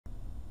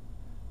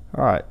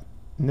Alright,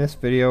 in this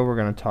video we're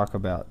going to talk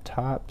about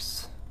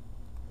types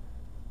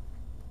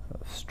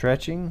of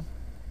stretching.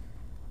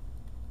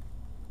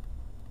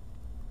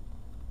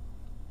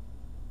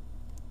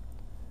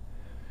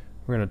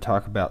 We're going to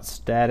talk about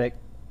static,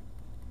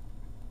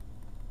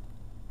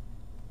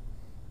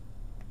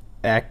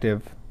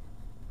 active,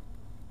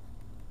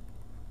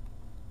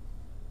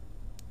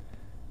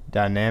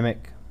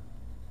 dynamic,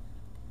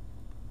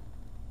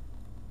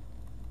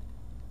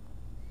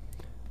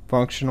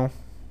 functional,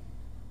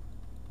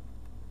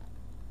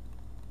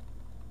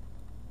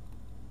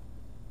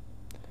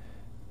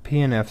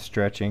 PNF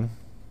stretching,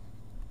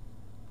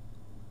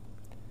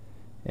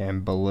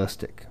 and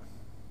ballistic.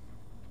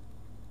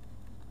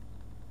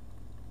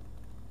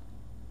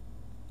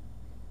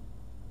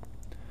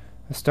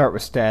 Let's start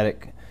with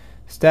static.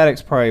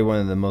 Static's probably one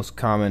of the most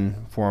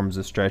common forms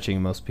of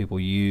stretching most people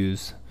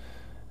use.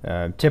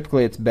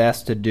 Typically it's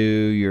best to do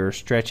your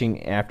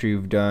stretching after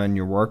you've done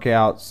your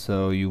workout,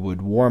 so you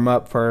would warm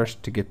up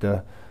first to get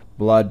the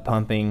blood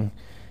pumping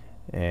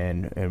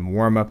and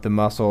warm up the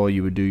muscle.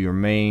 You would do your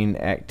main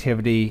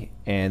activity,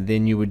 and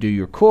then you would do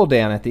your cool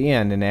down at the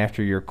end, and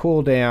after your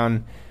cool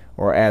down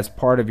or as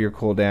part of your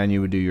cool down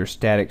you would do your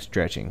static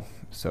stretching.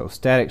 So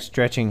static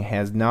stretching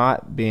has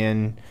not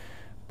been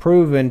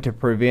proven to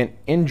prevent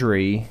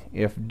injury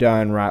if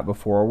done right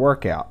before a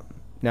workout.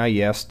 Now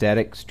yes,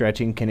 static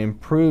stretching can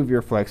improve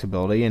your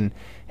flexibility, and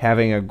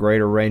having a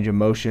greater range of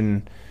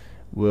motion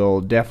will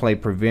definitely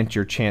prevent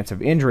your chance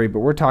of injury, but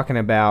we're talking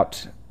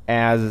about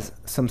as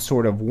some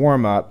sort of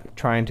warm-up.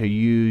 Trying to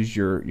use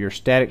your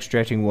static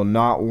stretching will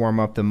not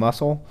warm up the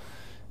muscle,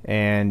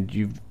 and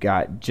you've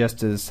got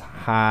just as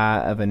high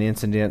of an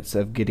incidence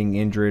of getting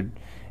injured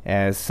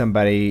as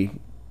somebody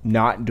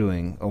not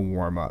doing a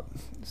warm-up.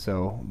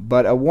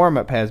 But a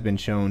warm-up has been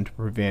shown to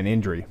prevent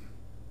injury.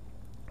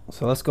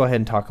 So let's go ahead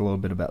and talk a little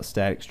bit about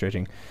static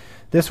stretching.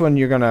 This one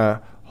you're going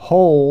to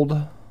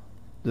hold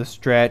the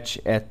stretch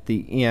at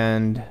the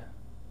end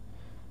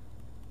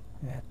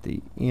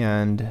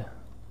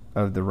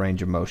of the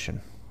range of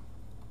motion.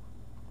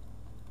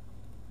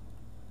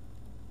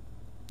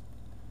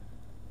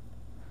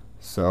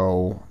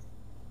 So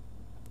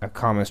a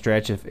common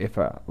stretch, if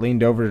I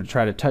leaned over to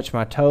try to touch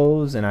my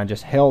toes and I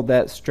just held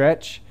that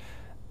stretch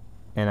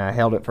and I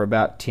held it for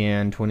about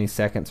 10-20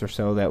 seconds or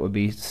so, that would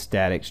be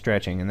static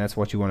stretching, and that's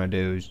what you want to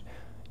do, is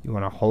you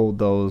want to hold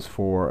those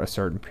for a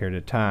certain period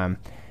of time.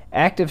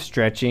 Active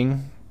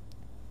stretching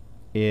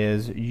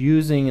is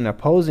using an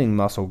opposing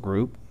muscle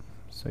group,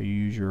 so you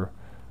use your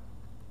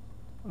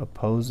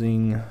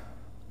opposing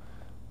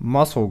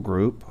muscle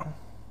group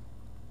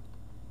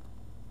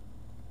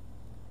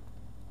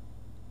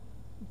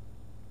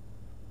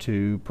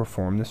to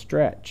perform the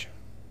stretch.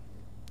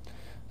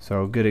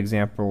 So a good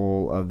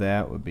example of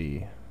that would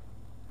be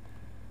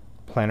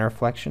plantar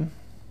flexion,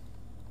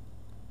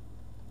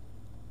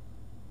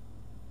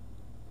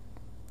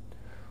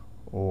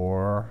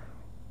 or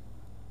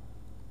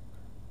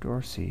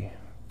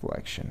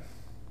dorsiflexion.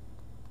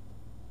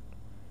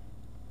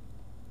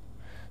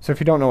 So if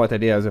you don't know what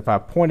that is, if I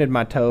pointed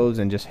my toes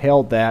and just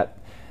held that,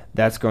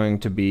 that's going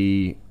to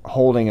be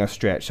holding a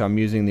stretch. So I'm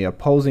using the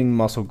opposing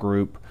muscle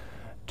group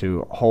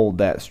to hold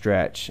that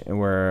stretch. And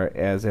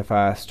whereas if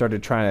I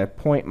started trying to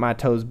point my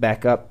toes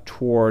back up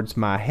towards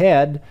my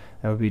head,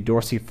 that would be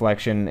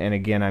dorsiflexion, and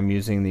again I'm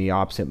using the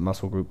opposite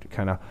muscle group to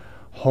kind of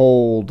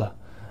hold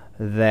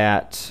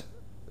that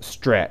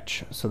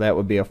stretch. So that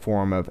would be a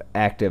form of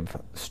active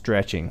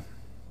stretching.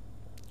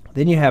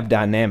 Then you have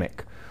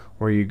dynamic,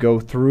 where you go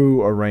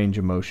through a range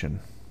of motion.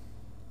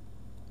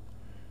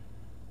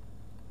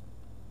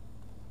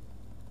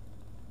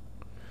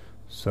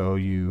 So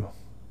you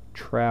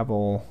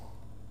travel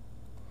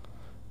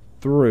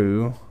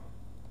through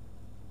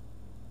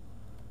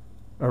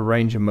a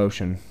range of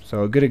motion.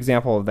 So a good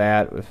example of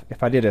that,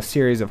 if I did a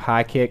series of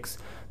high kicks,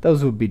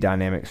 those would be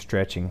dynamic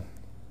stretching,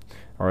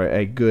 or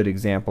a good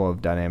example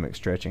of dynamic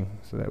stretching.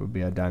 So that would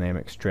be a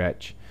dynamic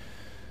stretch.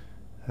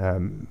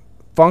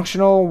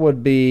 Functional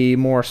would be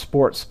more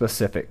sport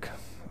specific.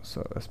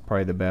 So that's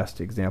probably the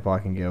best example I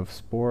can give.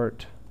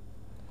 Sport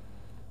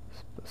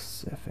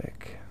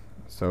specific.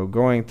 So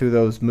going through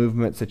those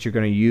movements that you're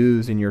going to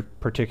use in your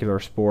particular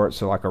sport.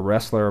 So like a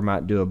wrestler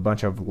might do a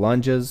bunch of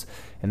lunges,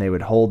 and they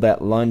would hold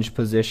that lunge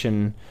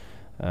position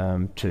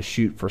to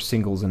shoot for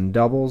singles and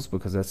doubles,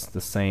 because that's the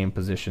same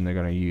position they're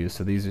going to use.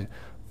 So these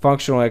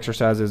functional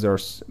exercises are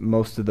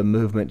most of the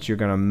movements you're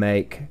going to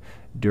make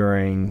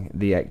during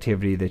the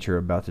activity that you're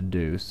about to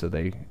do. So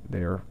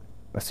they're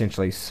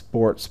essentially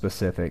sport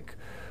specific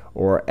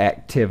or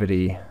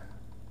activity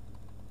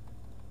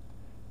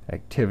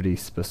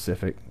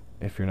specific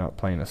if you're not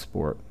playing a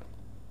sport.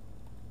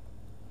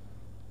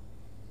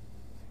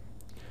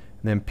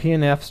 And then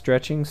PNF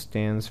stretching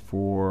stands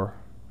for,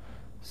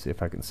 see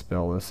if I can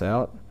spell this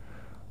out,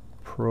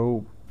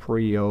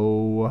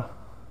 proprioceptive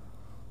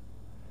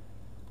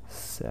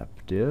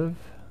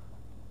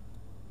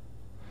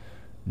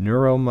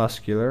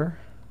neuromuscular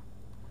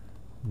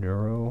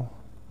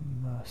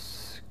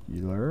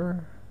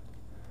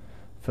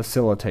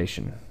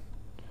facilitation.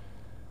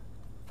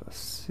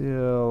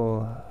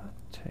 Facilitation.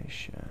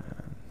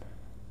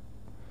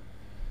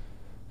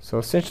 So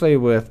essentially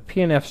with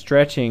PNF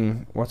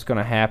stretching, what's going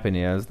to happen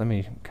is, let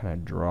me kind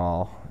of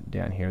draw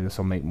down here, this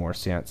will make more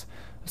sense.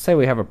 Let's say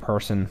we have a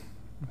person,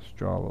 let's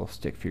draw a little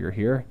stick figure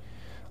here,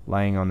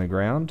 laying on the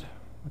ground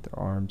with their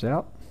arms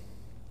out.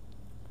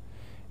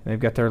 And they've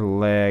got their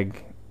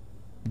leg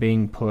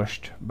being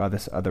pushed by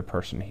this other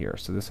person here.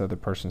 So this other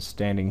person's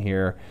standing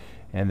here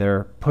and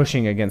they're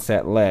pushing against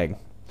that leg.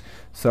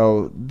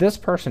 So this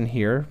person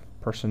here,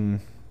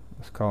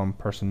 let's call him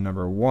person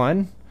number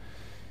 1,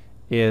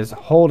 is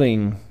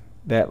holding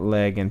that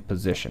leg in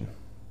position.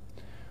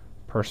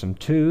 Person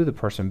 2, the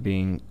person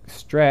being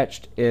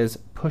stretched, is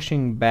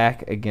pushing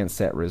back against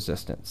that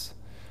resistance.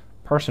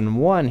 Person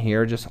 1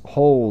 here just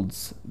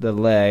holds the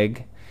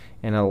leg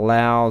and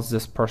allows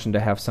this person to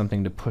have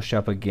something to push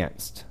up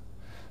against.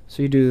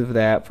 So you do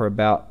that for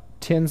about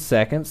 10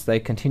 seconds. They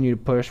continue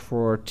to push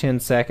for 10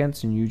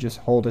 seconds and you just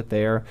hold it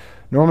there.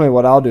 Normally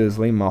what I'll do is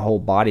lean my whole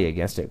body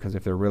against it, because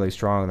if they're really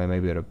strong they may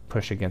be able to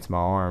push against my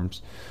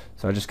arms.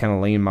 So I just kind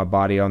of lean my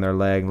body on their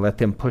leg, let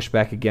them push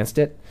back against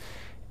it,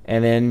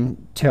 and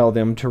then tell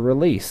them to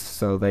release.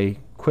 So they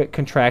quit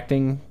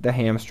contracting the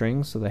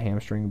hamstring. So the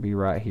hamstring will be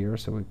right here.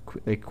 So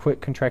they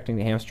quit contracting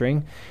the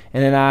hamstring,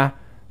 and then I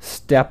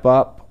step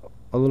up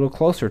a little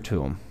closer to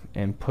them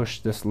and push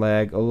this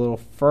leg a little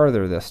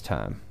further this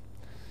time.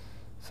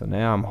 So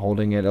now I'm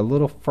holding it a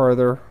little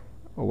further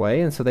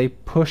away, and so they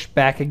push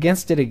back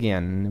against it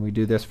again. And we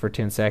do this for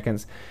 10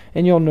 seconds,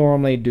 and you'll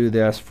normally do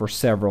this for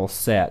several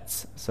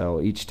sets. So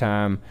each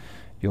time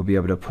you'll be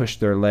able to push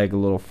their leg a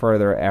little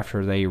further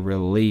after they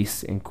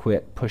release and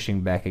quit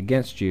pushing back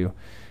against you,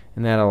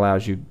 and that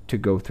allows you to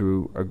go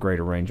through a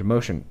greater range of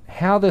motion.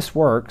 How this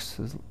works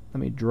is,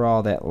 let me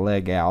draw that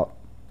leg out.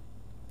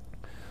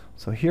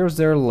 So here's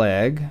their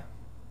leg.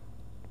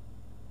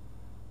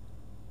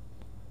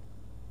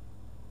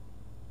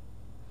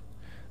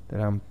 That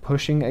I'm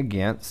pushing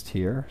against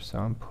here. So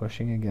I'm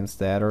pushing against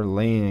that or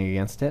leaning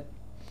against it.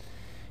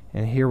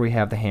 And here we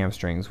have the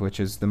hamstrings, which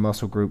is the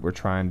muscle group we're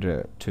trying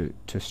to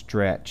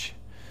stretch.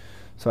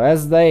 So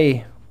as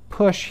they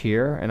push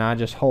here, and I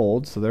just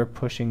hold, so they're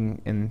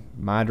pushing in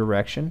my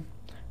direction,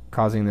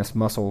 causing this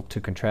muscle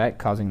to contract,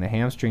 causing the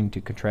hamstring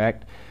to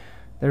contract.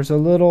 There's a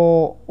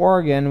little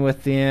organ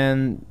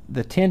within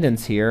the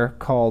tendons here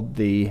called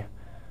the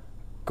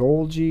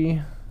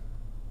Golgi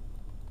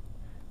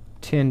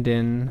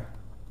tendon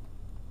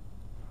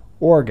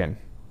organ,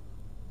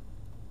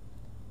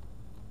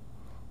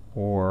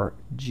 or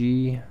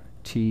GTO.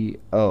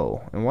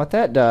 And what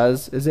that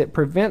does is it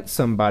prevents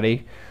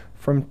somebody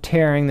from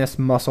tearing this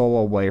muscle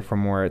away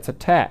from where it's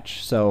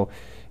attached. So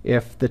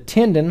if the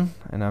tendon,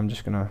 and I'm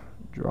just going to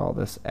draw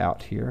this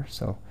out here,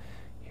 so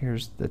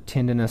here's the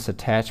tendinous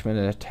attachment.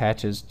 It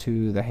attaches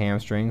to the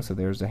hamstring, so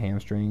there's the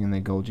hamstring and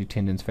the Golgi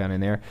tendons found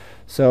in there.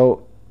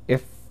 So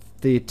if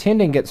the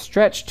tendon gets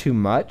stretched too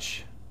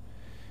much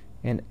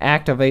and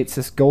activates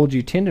this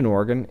Golgi tendon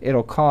organ,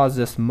 it'll cause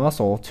this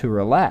muscle to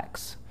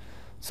relax.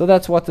 So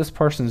that's what this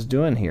person's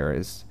doing here,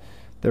 is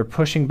they're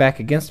pushing back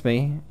against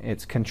me.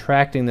 It's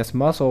contracting this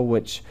muscle,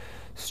 which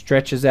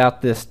stretches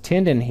out this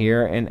tendon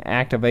here and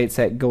activates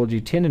that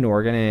Golgi tendon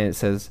organ, and it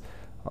says,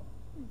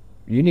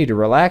 you need to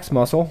relax,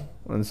 muscle.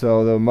 And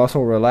so the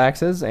muscle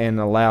relaxes and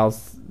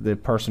allows the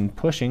person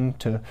pushing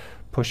to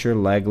push your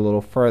leg a little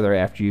further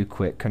after you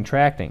quit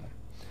contracting.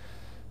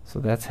 So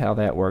that's how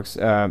that works.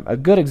 A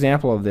good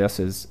example of this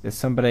is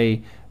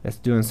somebody that's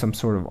doing some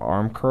sort of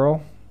arm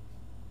curl.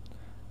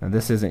 Now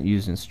this isn't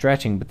used in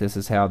stretching, but this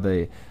is how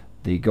the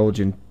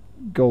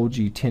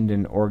Golgi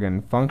tendon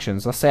organ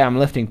functions. Let's say I'm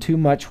lifting too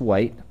much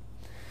weight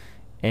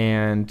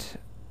and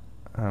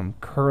I'm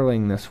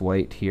curling this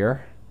weight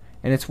here,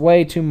 and it's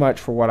way too much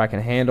for what I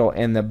can handle,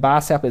 and the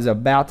bicep is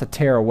about to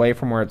tear away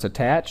from where it's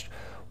attached.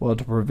 Well,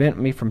 to prevent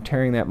me from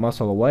tearing that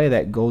muscle away,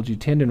 that Golgi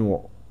tendon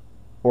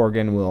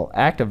organ will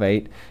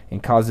activate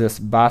and cause this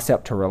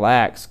bicep to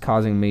relax,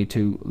 causing me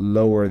to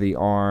lower the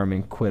arm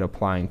and quit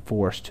applying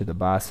force to the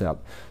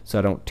bicep so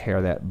I don't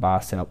tear that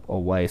bicep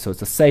away. So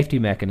it's a safety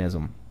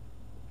mechanism.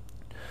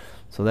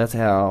 So that's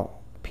how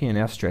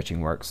PNF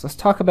stretching works. Let's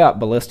talk about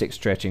ballistic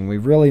stretching.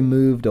 We've really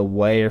moved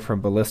away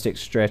from ballistic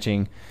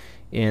stretching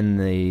in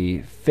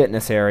the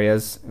fitness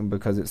areas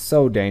because it's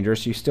so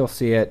dangerous. You still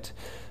see it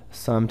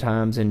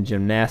sometimes in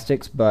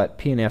gymnastics, but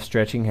PNF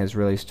stretching has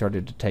really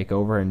started to take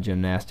over in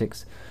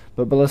gymnastics.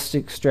 But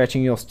ballistic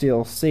stretching, you'll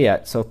still see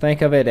it. So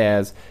think of it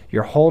as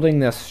you're holding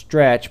this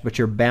stretch, but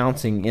you're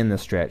bouncing in the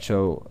stretch.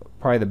 So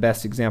probably the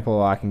best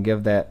example I can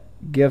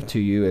give to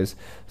you is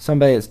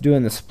somebody that's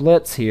doing the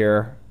splits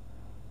here.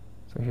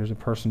 So here's a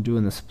person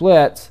doing the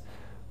splits,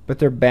 but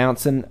they're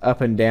bouncing up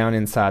and down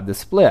inside the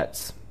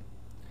splits.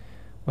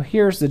 Well,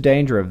 here's the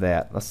danger of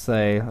that.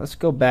 Let's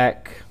go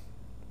back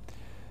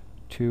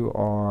to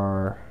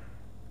our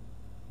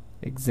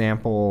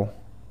example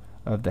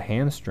of the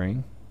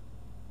hamstring.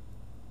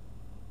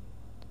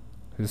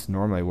 This is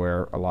normally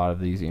where a lot of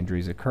these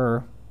injuries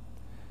occur.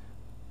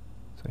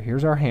 So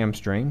here's our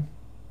hamstring.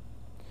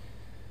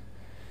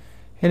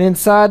 And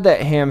inside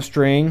that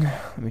hamstring,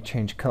 let me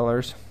change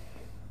colors,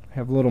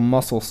 have little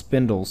muscle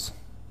spindles.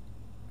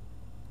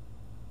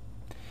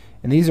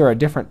 And these are a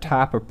different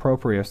type of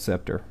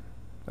proprioceptor.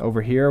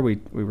 Over here, we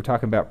were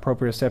talking about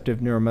proprioceptive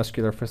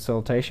neuromuscular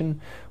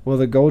facilitation. Well,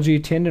 the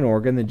Golgi tendon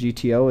organ, the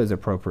GTO, is a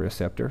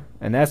proprioceptor,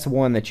 and that's the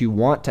one that you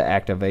want to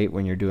activate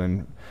when you're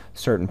doing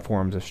certain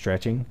forms of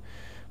stretching.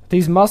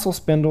 These muscle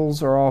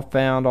spindles are all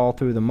found all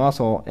through the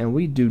muscle, and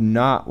we do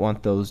not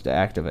want those to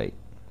activate,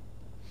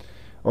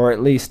 or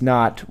at least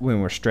not when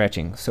we're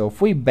stretching. So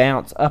if we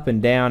bounce up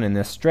and down in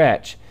this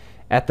stretch,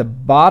 at the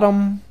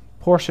bottom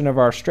portion of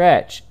our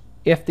stretch,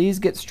 if these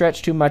get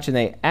stretched too much and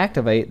they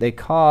activate, they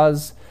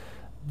cause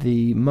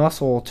the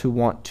muscle to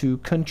want to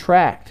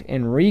contract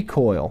and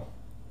recoil.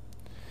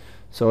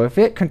 So if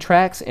it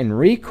contracts and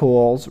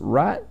recoils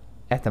right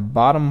at the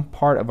bottom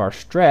part of our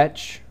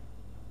stretch,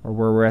 or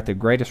where we're at the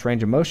greatest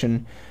range of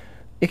motion,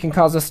 it can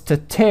cause us to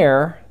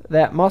tear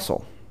that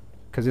muscle,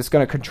 because it's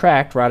going to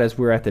contract right as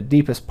we're at the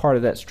deepest part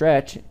of that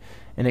stretch,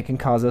 and it can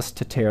cause us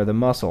to tear the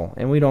muscle,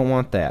 and we don't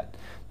want that.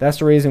 That's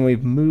the reason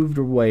we've moved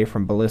away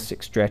from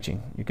ballistic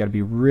stretching. You've got to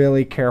be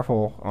really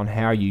careful on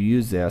how you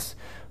use this,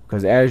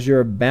 because as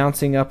you're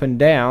bouncing up and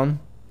down,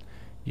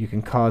 you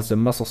can cause the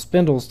muscle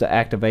spindles to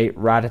activate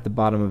right at the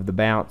bottom of the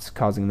bounce,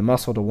 causing the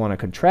muscle to want to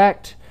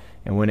contract,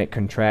 and when it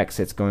contracts,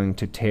 it's going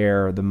to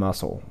tear the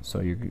muscle. So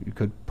you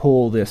could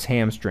pull this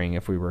hamstring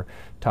if we were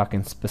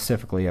talking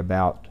specifically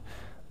about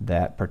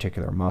that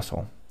particular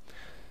muscle.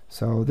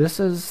 So this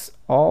is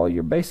all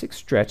your basic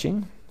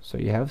stretching. So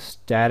you have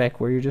static,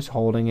 where you're just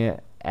holding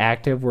it;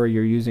 active, where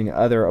you're using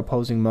other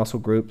opposing muscle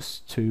groups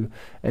to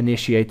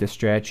initiate the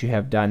stretch. You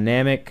have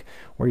dynamic,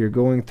 where you're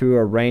going through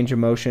a range of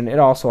motion. It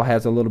also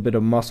has a little bit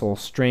of muscle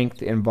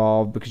strength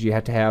involved, because you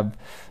have to have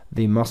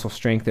the muscle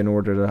strength in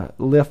order to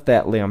lift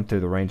that limb through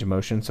the range of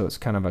motion. So it's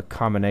kind of a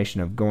combination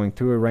of going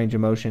through a range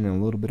of motion and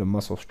a little bit of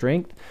muscle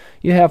strength.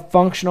 You have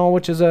functional,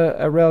 which is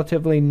a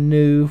relatively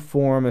new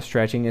form of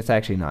stretching. It's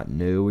actually not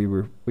new.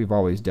 We've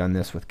always done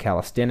this with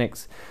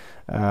calisthenics,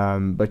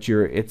 but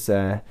it's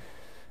a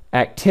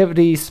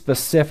activity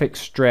specific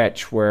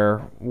stretch where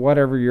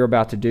whatever you're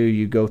about to do,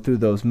 you go through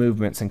those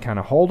movements and kind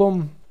of hold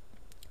them.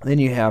 Then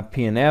you have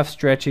PNF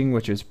stretching,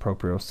 which is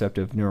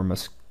proprioceptive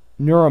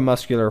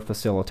neuromuscular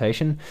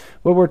facilitation,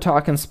 where we're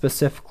talking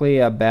specifically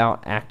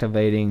about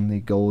activating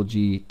the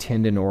Golgi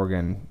tendon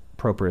organ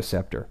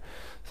proprioceptor.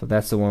 So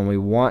that's the one we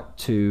want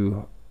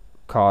to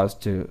cause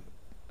to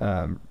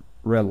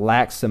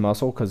relax the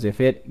muscle, because if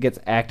it gets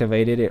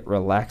activated, it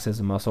relaxes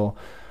the muscle.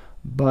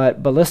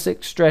 But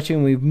ballistic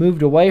stretching, we've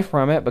moved away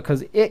from it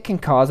because it can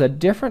cause a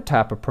different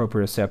type of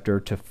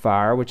proprioceptor to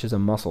fire, which is a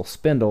muscle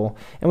spindle,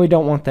 and we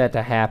don't want that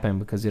to happen,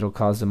 because it'll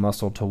cause the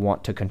muscle to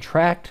want to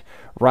contract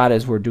right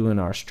as we're doing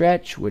our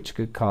stretch, which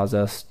could cause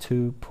us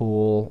to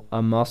pull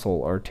a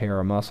muscle or tear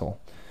a muscle.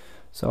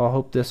 So I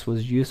hope this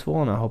was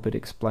useful, and I hope it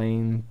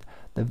explained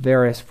the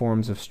various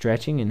forms of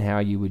stretching and how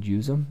you would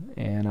use them,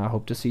 and I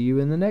hope to see you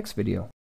in the next video.